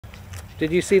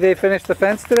Did you see they finished the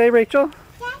fence today, Rachel?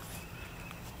 Yes.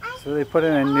 So they put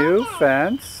in a new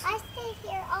fence. I stayed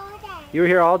here all day. You were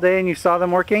here all day and you saw them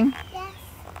working? Yes.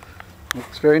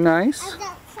 Looks very I nice. was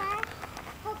outside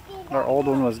helping them Our old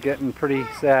one was getting pretty work.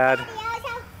 sad. Daddy, I was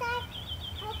outside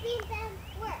helping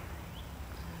them work.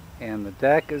 And the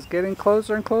deck is getting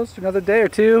closer and closer. Another day or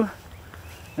two,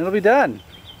 and it'll be done.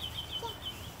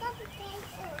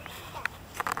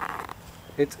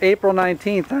 It's April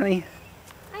 19th, honey.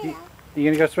 I know. You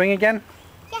gonna go swing again?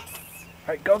 Yes. All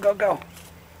right, go, go, go.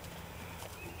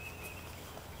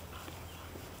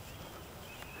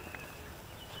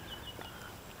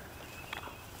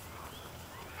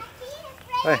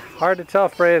 Hey, hard to tell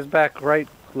if Freya's back right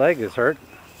leg is hurt.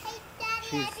 Hey, Daddy,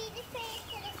 She's I need to finish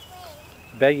to the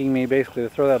swing. begging me basically to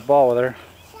throw that ball with her.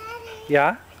 Daddy,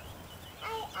 Yeah?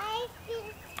 I need to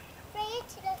finish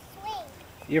to the swing.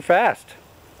 You're fast.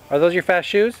 Are those your fast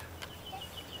shoes?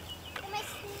 They're my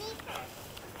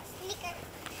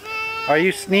sneakers. Are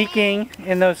you sneaking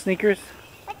in those sneakers?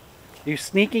 What? You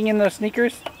sneaking in those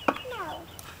sneakers? No.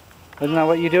 Isn't that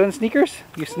what you do in sneakers?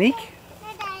 You sneak? No,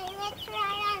 Daddy, let's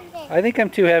ride on this. I think I'm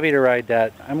too heavy to ride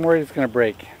that. I'm worried it's going to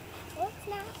break. Oh, it's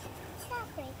not. It's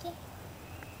not breaking.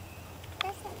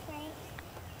 That's not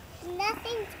break.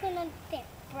 Nothing's gonna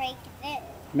break this.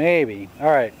 Maybe. All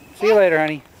right. See you later,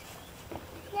 honey.